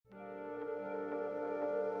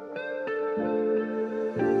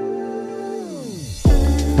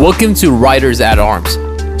Welcome to Writers at Arms,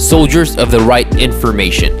 soldiers of the right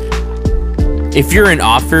information. If you're an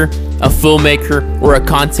author, a filmmaker, or a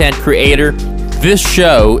content creator, this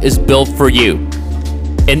show is built for you.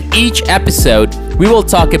 In each episode, we will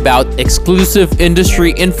talk about exclusive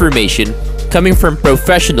industry information coming from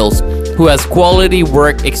professionals who has quality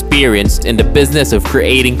work experience in the business of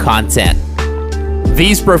creating content.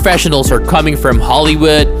 These professionals are coming from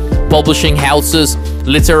Hollywood, publishing houses,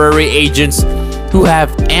 literary agents, who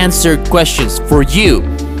have answered questions for you,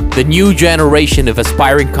 the new generation of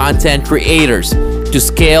aspiring content creators, to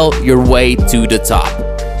scale your way to the top.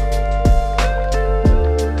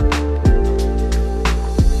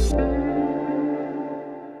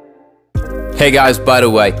 Hey guys, by the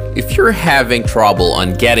way, if you're having trouble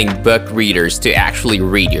on getting book readers to actually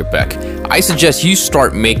read your book, I suggest you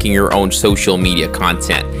start making your own social media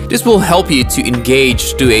content. This will help you to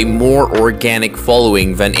engage to a more organic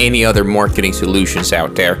following than any other marketing solutions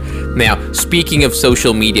out there. Now, speaking of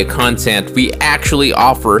social media content, we actually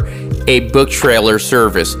offer a book trailer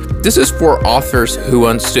service. This is for authors who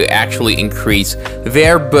wants to actually increase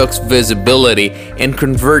their book's visibility and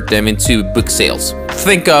convert them into book sales.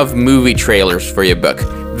 Think of movie trailers for your book.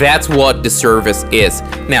 That's what the service is.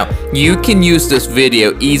 Now, you can use this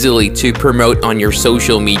video easily to promote on your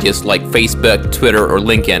social medias like Facebook, Twitter, or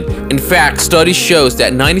LinkedIn. In fact, study shows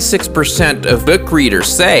that 96% of book readers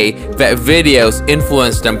say that videos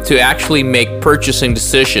influence them to actually make purchasing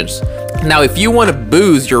decisions. Now, if you want to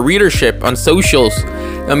boost your readership on socials,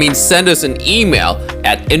 send us an email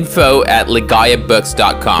at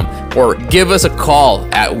info@ligayabooks.com or give us a call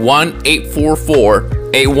at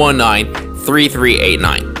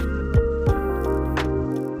 1-844-819-3389.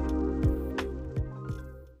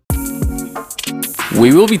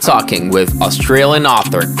 We will be talking with Australian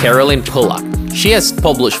author Caroline Pollock. She has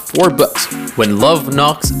published 4 books: When Love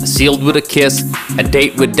Knocks, Sealed with a Kiss, A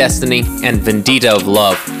Date with Destiny, and Vendetta of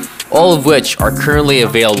Love, all of which are currently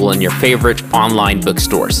available in your favorite online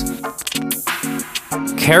bookstores.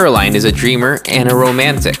 Caroline is a dreamer and a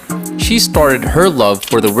romantic. She started her love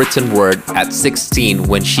for the written word at 16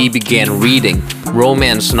 when she began reading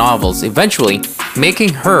romance novels, eventually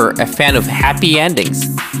making her a fan of happy endings.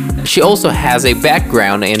 She also has a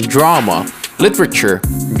background in drama, literature,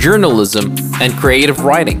 journalism, and creative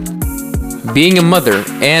writing. Being a mother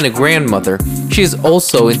and a grandmother, she is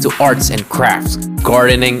also into arts and crafts,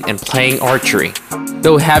 gardening, and playing archery.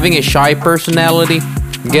 Though having a shy personality,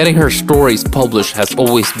 getting her stories published has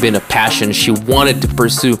always been a passion she wanted to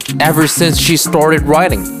pursue ever since she started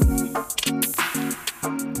writing.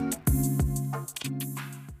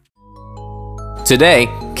 Today,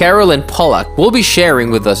 Caroline Pollock will be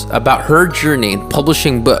sharing with us about her journey in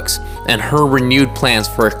publishing books and her renewed plans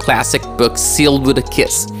for a classic book, Sealed with a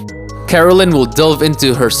Kiss. Caroline will delve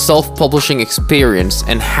into her self-publishing experience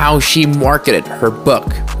and how she marketed her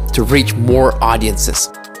book to reach more audiences.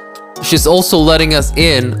 She's also letting us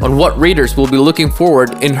in on what readers will be looking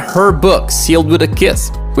forward in her book, Sealed with a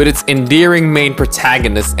Kiss. With its endearing main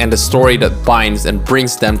protagonist and the story that binds and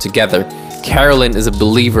brings them together, Caroline is a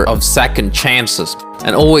believer of second chances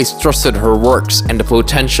and always trusted her works and the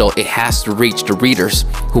potential it has to reach the readers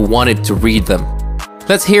who wanted to read them.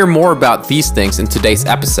 Let's hear more about these things in today's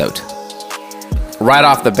episode. Right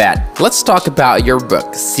off the bat, let's talk about your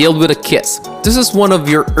book, Sealed with a Kiss. This is one of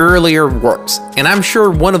your earlier works, and I'm sure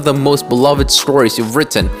one of the most beloved stories you've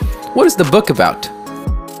written. What is the book about?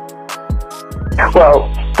 Well,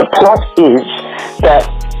 the plot is that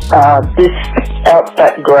this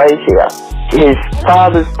outback grazier, his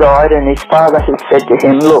father's died, and his father has said to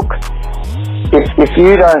him, look, if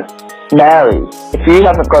you don't marry, if you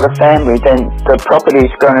haven't got a family, then the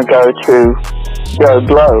property's going to go to Joe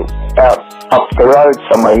Blow out up the road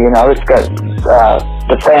somewhere, it's got,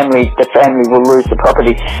 the family will lose the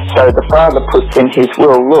property. So the father puts in his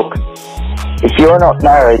will, look, if you're not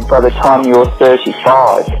married by the time you're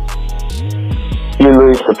 35, you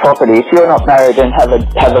lose the property. If you're not married and have a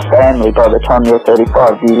family by the time you're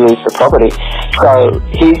 35, you lose the property. So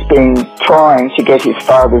he's been trying to get his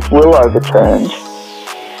father's will overturned,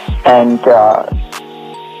 and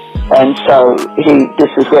so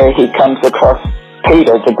this is where he comes across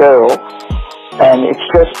Peter, the girl, and it's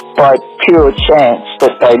just by pure chance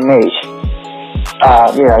that they meet.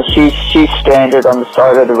 She's stranded on the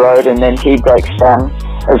side of the road, and then he breaks down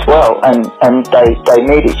as well, and they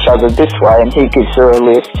meet each other this way, and he gives her a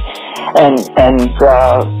lift,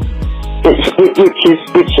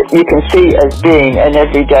 which you can see as being an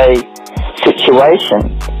everyday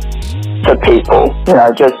situation for people,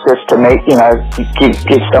 just to meet, give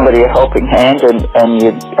somebody a helping hand, and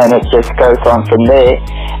it just goes on from there.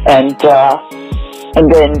 And And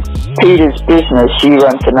then Peter's business, she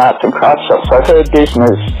runs an arts and crafts shop, so her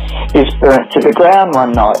business is burnt to the ground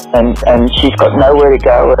one night, and she's got nowhere to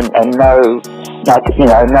go and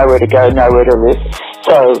nowhere to go, nowhere to live.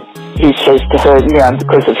 So he says to her,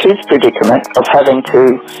 because of his predicament of having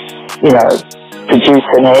to, produce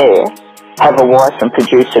an heir, have a wife and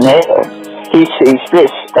produce an heir, he sees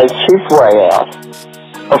this as his way out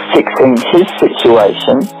of fixing his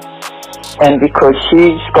situation. And because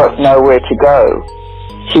she's got nowhere to go,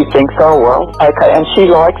 she thinks, oh well, okay, and she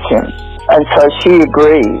likes him, and so she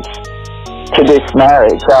agrees to this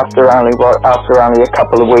marriage after only a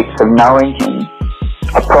couple of weeks of knowing him.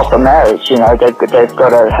 A proper marriage, they've got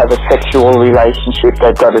to have a sexual relationship.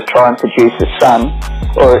 They've got to try and produce a son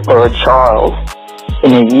or a child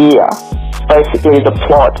in a year. Basically, the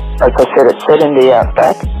plot, like I said, it's set in the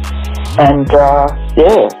outback, and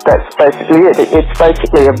that's basically it. It's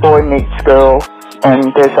basically a boy meets girl,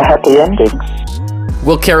 and there's a happy ending.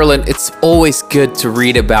 Well, Carolyn, it's always good to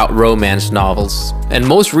read about romance novels, and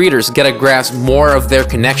most readers get a grasp more of their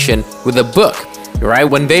connection with a book, right?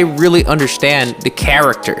 When they really understand the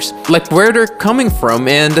characters, like where they're coming from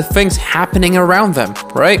and the things happening around them,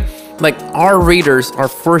 right? Like our readers are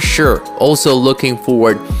for sure also looking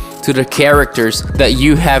forward to the characters that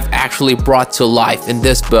you have actually brought to life in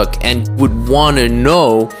this book and would want to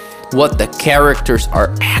know what the characters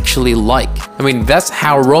are actually like. I mean, that's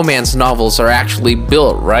how romance novels are actually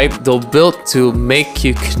built, right? They're built to make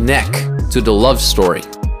you connect to the love story.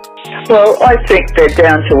 Well, I think they're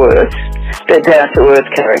down to earth. They're down to earth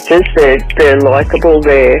characters. They're likable.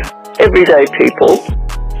 They're everyday people.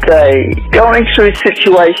 They're going through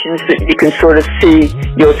situations that you can sort of see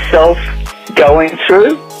yourself going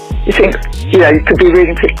through. You think, you could be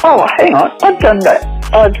reading, oh, hang on, I've done that.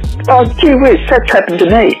 Oh, gee whiz, that's happened to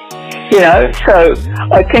me. So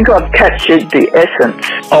I think I've captured the essence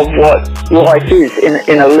of what life is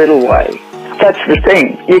in a little way. That's the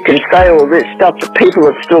thing. You can say all this stuff, but people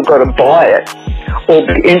have still got to buy it or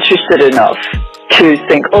be interested enough to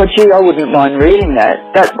think, oh, gee, I wouldn't mind reading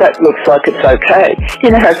that. That looks like it's okay.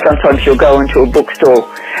 You know how sometimes you'll go into a bookstore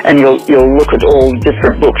and you'll look at all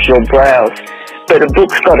different books, you'll browse, but a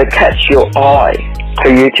book's got to catch your eye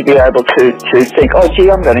for you to be able to think, oh,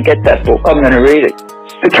 gee, I'm going to get that book. I'm going to read it.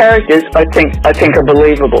 The characters, I think are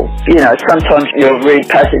believable. Sometimes you'll read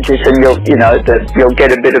passages and you'll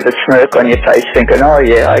get a bit of a smirk on your face, thinking, "Oh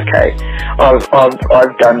yeah, okay,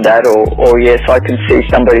 I've done that," or yes, I can see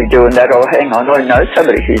somebody doing that. Or hang on, I know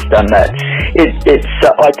somebody who's done that.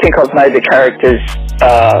 I think I've made the characters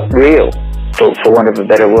real, for want of a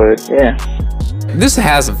better word. Yeah. This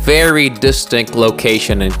has a very distinct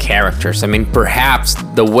location and characters. I mean, perhaps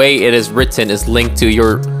the way it is written is linked to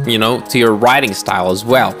your, to your writing style as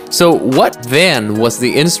well. So what then was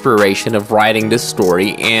the inspiration of writing this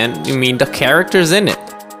story and, the characters in it?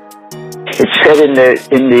 It's set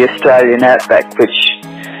in the Australian outback, which,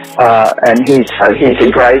 and he's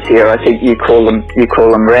a grazier. I think you call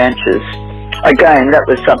them ranchers. Again, that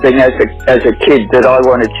was something as a kid that I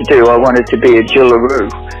wanted to do. I wanted to be a jillaroo.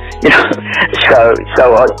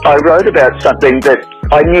 So I wrote about something that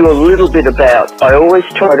I knew a little bit about. I always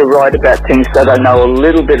try to write about things that I know a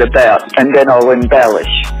little bit about, and then I'll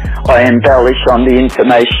embellish. I embellish on the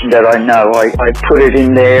information that I know. I put it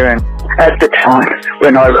in there, and at the time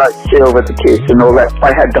when I wrote Seal with a Kiss and all that,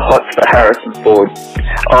 I had the hots for Harrison Ford.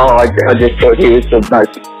 Oh, I just thought he was the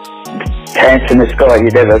most handsomest guy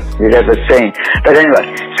you'd ever seen. But anyway,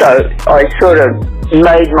 so I sort of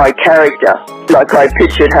made my character, like I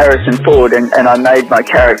pictured Harrison Ford and I made my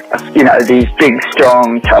character, these big,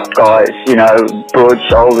 strong, tough guys, broad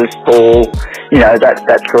shoulders, tall,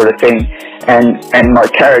 that sort of thing. And my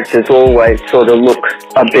characters always sort of look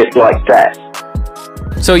a bit like that.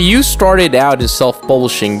 So you started out in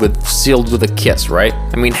self-publishing with Sealed with a Kiss, right?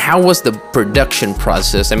 How was the production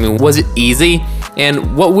process? Was it easy?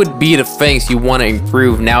 And what would be the things you want to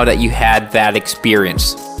improve now that you had that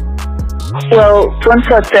experience? Well, once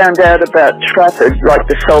I found out about Trafford, like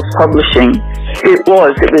the self-publishing, it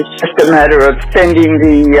was just a matter of sending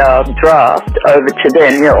the draft over to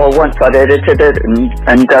them, or once I'd edited it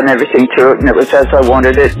and done everything to it, and it was as I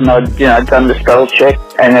wanted it, and I'd done the spell check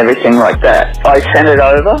and everything like that. I sent it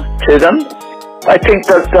over to them. I think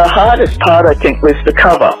that the hardest part, was the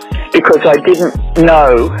cover, because I didn't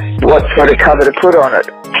know what sort of cover to put on it.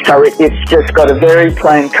 So it's just got a very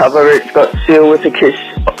plain cover. It's got Seal with a Kiss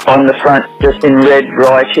on the front, just in red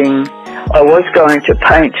writing. I was going to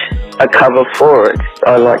paint a cover for it.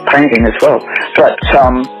 I like painting as well. But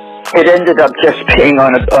it ended up just being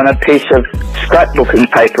on a piece of scrapbooking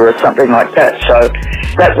paper or something like that. So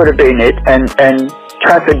that would have been it. And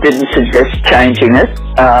Trafford didn't suggest changing it,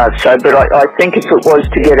 but I think if it was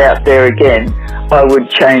to get out there again, I would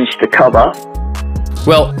change the cover.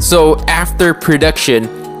 Well, so after production,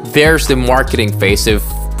 there's the marketing phase of,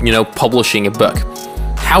 publishing a book.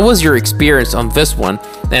 How was your experience on this one,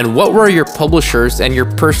 and what were your publishers and your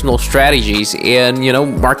personal strategies in,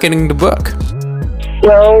 marketing the book?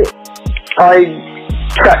 Well,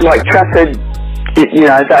 Trafford,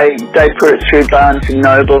 they put it through Barnes &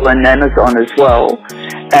 Noble and Amazon as well,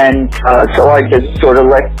 and so I just sort of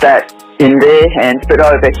left that in their hands. But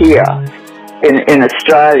over here in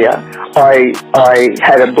Australia, I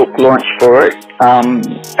had a book launch for it, and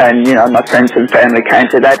my friends and family came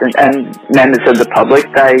to that, and members of the public,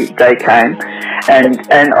 they came,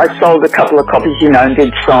 and I sold a couple of copies, and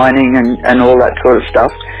did signing and all that sort of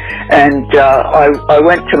stuff. And I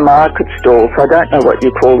went to market stalls, I don't know what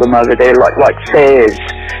you call them over there, like fairs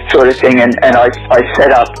sort of thing, and I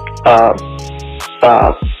set up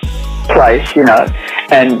a place,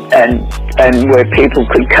 and where people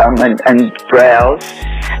could come and browse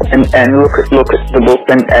and look at the book,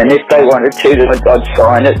 and if they wanted to, I'd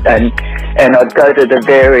sign it, and I'd go to the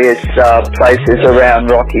various places around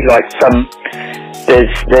Rocky, like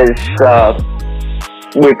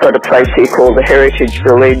we've got a place here called the Heritage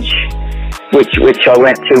Village, which I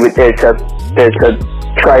went to. There's a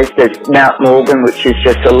place, there's Mount Morgan, which is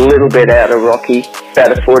just a little bit out of Rocky,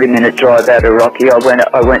 about a 40-minute drive out of Rocky. I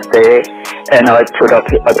went there, and I put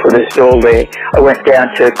a stall there. I went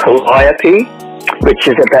down to Calliope, which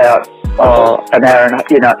is about an hour and a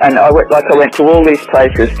half, and I went to all these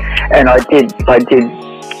places, and I did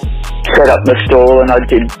set up the stall, and I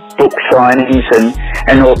did book signings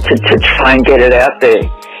and all to try and get it out there,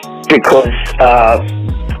 because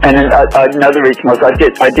and another reason was I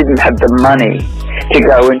didn't have the money to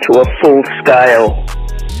go into a full-scale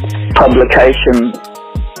publication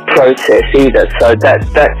process either, so that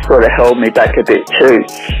sort of held me back a bit too.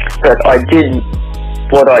 But I did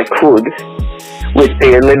what I could with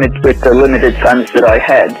the limited funds that I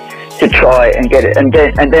had to try and get it, and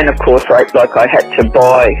then of course I had to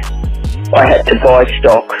buy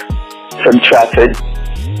stock from Trafford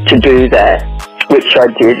to do that, which I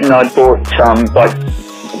did, and I bought some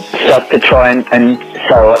stuff to try and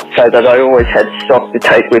so that I always had stock to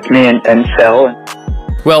take with me and sell.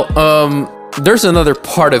 Well, there's another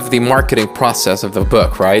part of the marketing process of the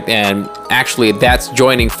book, right? And actually that's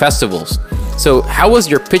joining festivals. So how was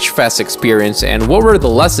your Pitch Fest experience, and what were the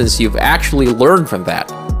lessons you've actually learned from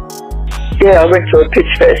that? Yeah, I went to a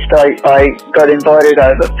Pitch Fest. I got invited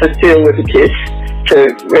over for Steel with a Kiss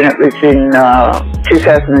when it was in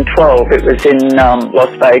 2012. It was in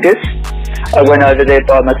Las Vegas. I went over there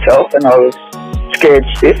by myself, and I was scared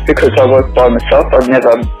stiff because I was by myself. I'd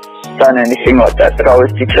never done anything like that, but I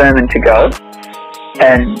was determined to go.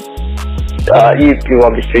 And you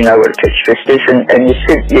obviously know what a Pitch Fest is, and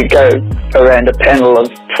you go around a panel of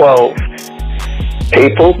 12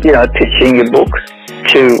 people, pitching your book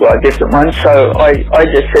to different ones. So I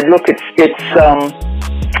just said, look,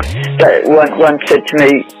 one said to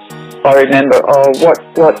me, I remember,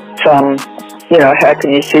 how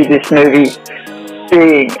can you see this movie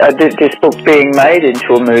this book being made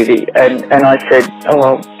into a movie? And I said,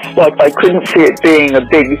 I couldn't see it being a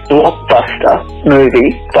big blockbuster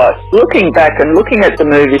movie, but looking back and looking at the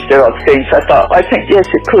movies that I've seen so far, I think yes,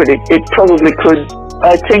 it could. It probably could.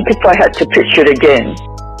 I think if I had to pitch it again,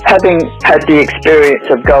 having had the experience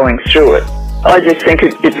of going through it, I just think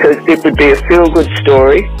it would be a feel-good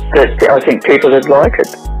story that I think people would like it.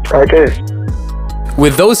 I do.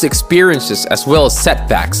 With those experiences as well as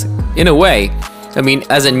setbacks, in a way,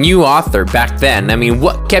 as a new author back then,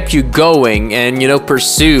 what kept you going and,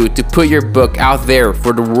 pursue to put your book out there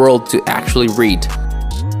for the world to actually read?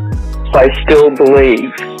 I still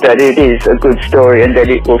believe that it is a good story and that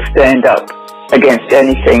it will stand up against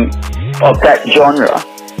anything of that genre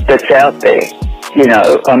that's out there.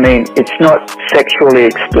 It's not sexually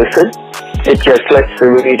explicit. It just lets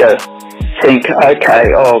the reader think,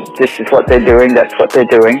 okay, this is what they're doing, that's what they're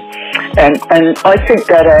doing. And I think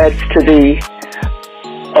that adds to the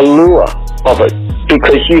allure of it,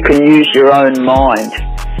 because you can use your own mind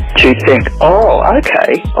to think,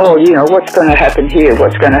 what's going to happen here,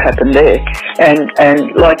 what's going to happen there. And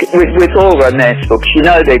like with all romance books,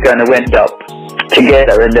 they're going to end up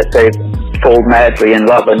together and that they fall madly in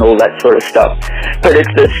love and all that sort of stuff. But it's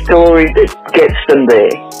the story that gets them there,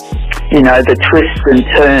 the twists and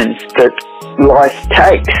turns that life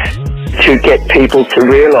takes to get people to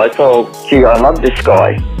realise, gee, I love this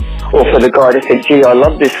guy. Or for the guy to think, gee, I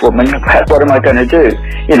love this woman, what am I going to do?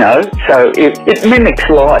 So it mimics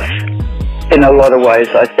life in a lot of ways,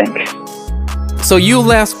 I think. So you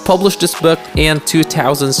last published this book in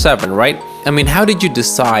 2007, right? I mean, how did you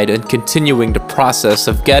decide on continuing the process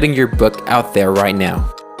of getting your book out there right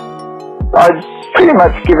now? I'd pretty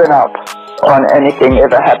much given up on anything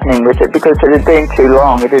ever happening with it because it had been too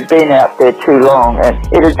long. It had been out there too long and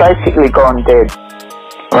it had basically gone dead.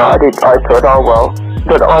 Right? I thought, oh well,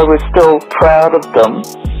 but I was still proud of them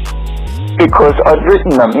because I'd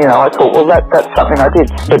written them, you know. I thought, well, that's something I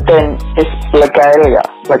did. But then it's Legalia,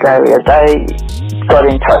 they got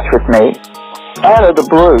in touch with me out of the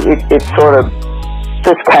blue. It sort of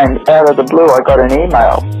just came out of the blue. I got an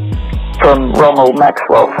email from Ronald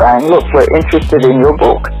Maxwell saying, look, we're interested in your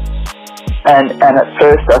book. And at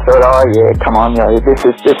first I thought, oh yeah, come on, you know, this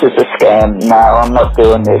is a scam. No, I'm not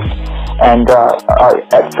doing this. And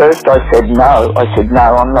at first I said no. I said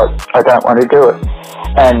no, I don't want to do it.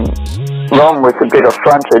 And Ron was a bit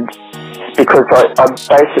affronted because I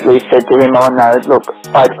basically said to him, oh no, look,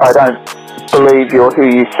 I don't believe you're who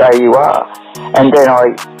you say you are. And then I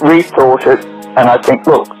rethought it and I think,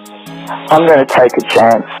 look, I'm going to take a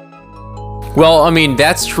chance. Well, I mean,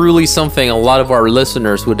 that's truly something a lot of our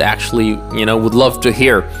listeners would actually, would love to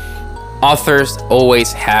hear. Authors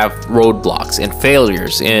always have roadblocks and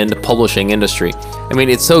failures in the publishing industry. I mean,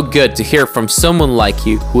 it's so good to hear from someone like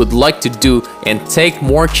you who would like to do and take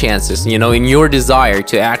more chances, in your desire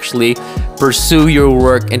to actually pursue your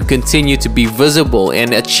work and continue to be visible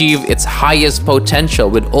and achieve its highest potential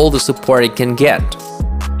with all the support it can get.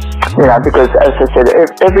 Because as I said,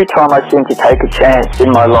 every time I seem to take a chance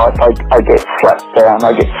in my life, I get slapped down,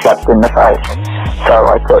 I get slapped in the face. So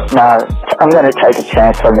I thought, no, I'm going to take a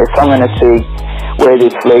chance on this. I'm going to see where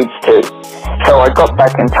this leads to. So I got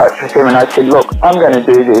back in touch with him and I said, look, I'm going to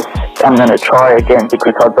do this. I'm going to try again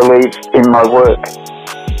because I believe in my work.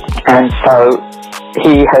 And so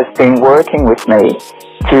he has been working with me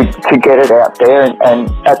to get it out there, and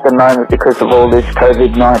at the moment, because of all this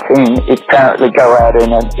COVID-19, it can't go out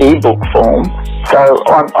in an ebook form. So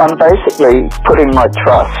I'm basically putting my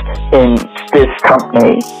trust in this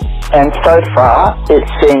company, and so far they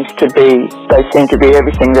seem to be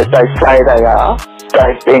everything that they say they are.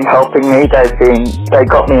 They've been helping me. They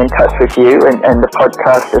got me in touch with you, and the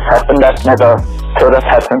podcast has happened. That's never sort of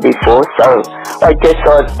happened before. So I guess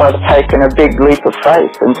I've taken a big leap of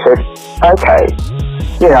faith and said, okay,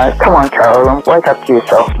 come on, Carolyn, wake up to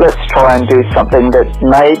yourself. Let's try and do something that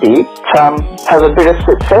maybe have a bit of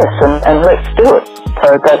success, and let's do it.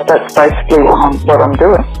 So that's basically what I'm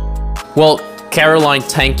doing. Well, Caroline,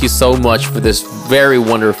 thank you so much for this very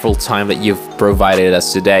wonderful time that you've provided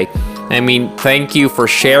us today. I mean, thank you for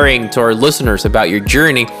sharing to our listeners about your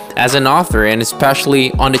journey as an author, and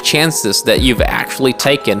especially on the chances that you've actually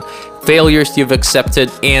taken, failures you've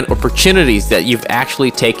accepted, and opportunities that you've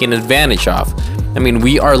actually taken advantage of. I mean,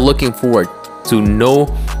 we are looking forward to know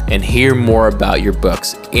and hear more about your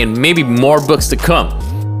books, and maybe more books to come.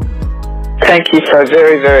 Thank you so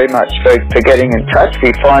very, very much for getting in touch.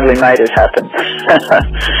 You finally made it happen.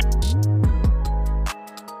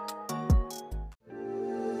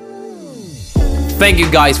 Thank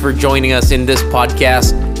you guys for joining us in this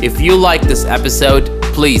podcast. If you like this episode,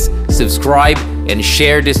 please subscribe and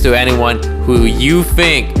share this to anyone who you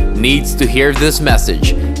think needs to hear this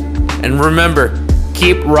message. And remember,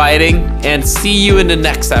 keep writing, and see you in the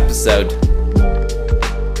next episode.